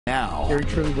Now, Gary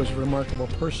truly was a remarkable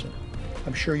person.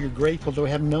 I'm sure you're grateful to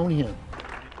have known him.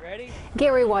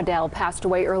 Gary Waddell passed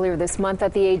away earlier this month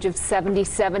at the age of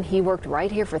 77. He worked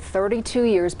right here for 32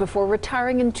 years before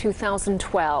retiring in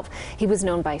 2012. He was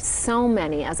known by so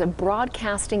many as a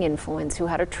broadcasting influence who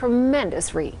had a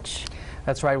tremendous reach.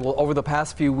 That's right. Well, over the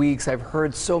past few weeks, I've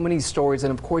heard so many stories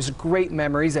and, of course, great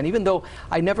memories. And even though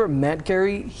I never met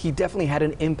Gary, he definitely had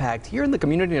an impact here in the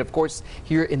community and, of course,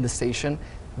 here in the station.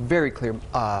 Very clear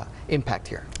impact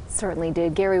here. Certainly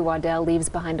did. Gary Waddell leaves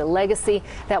behind a legacy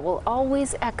that will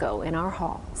always echo in our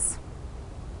halls.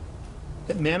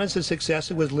 That man is a success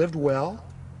who was lived well,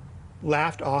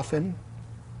 laughed often,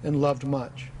 and loved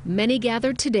much. Many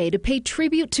gathered today to pay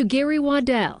tribute to Gary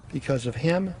Waddell. Because of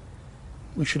him,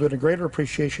 we should have a greater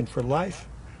appreciation for life,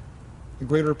 a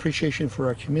greater appreciation for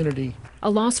our community. A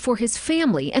loss for his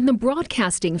family and the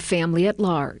broadcasting family at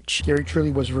large. Gary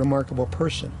truly was a remarkable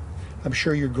person. I'm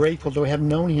sure you're grateful to have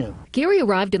known him. Gary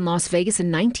arrived in Las Vegas in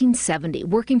 1970,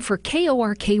 working for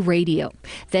KORK Radio.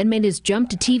 Then made his jump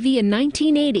to TV in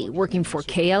 1980, working for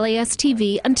KLAS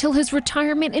TV until his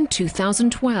retirement in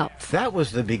 2012. That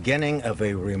was the beginning of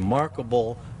a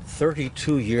remarkable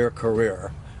 32-year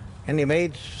career. And he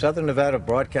made Southern Nevada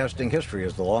broadcasting history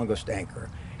as the longest anchor.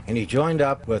 And he joined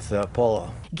up with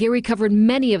Paula. Gary covered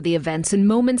many of the events and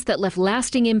moments that left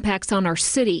lasting impacts on our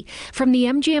city, from the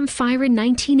MGM fire in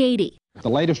 1980. The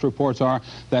latest reports are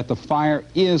that the fire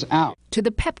is out. To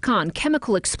the PepCon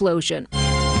chemical explosion.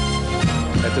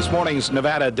 at this morning's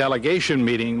Nevada delegation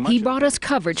meeting, He brought us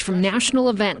coverage from national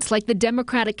events like the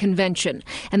Democratic Convention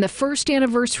and the first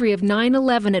anniversary of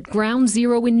 9/11 at Ground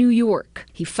Zero in New York.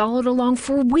 He followed along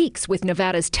for weeks with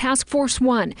Nevada's Task Force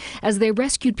 1 as they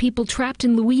rescued people trapped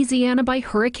in Louisiana by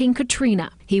Hurricane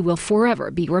Katrina. He will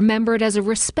forever be remembered as a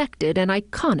respected and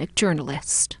iconic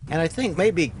journalist. And I think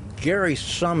maybe Gary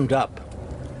summed up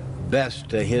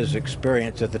best his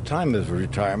experience at the time of his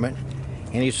retirement.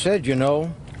 And he said, you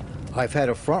know, I've had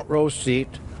a front row seat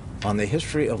on the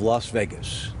history of Las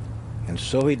Vegas. And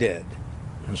so he did.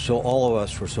 And so all of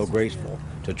us were so grateful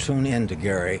to tune in to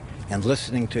Gary and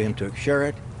listening to him to share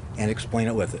it and explain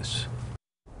it with us.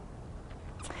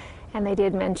 And they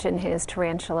did mention his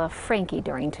tarantula, Frankie,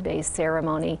 during today's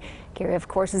ceremony. Gary, of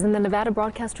course, is in the Nevada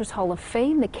Broadcasters Hall of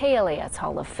Fame, the KLAS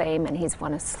Hall of Fame, and he's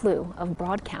won a slew of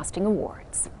broadcasting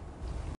awards.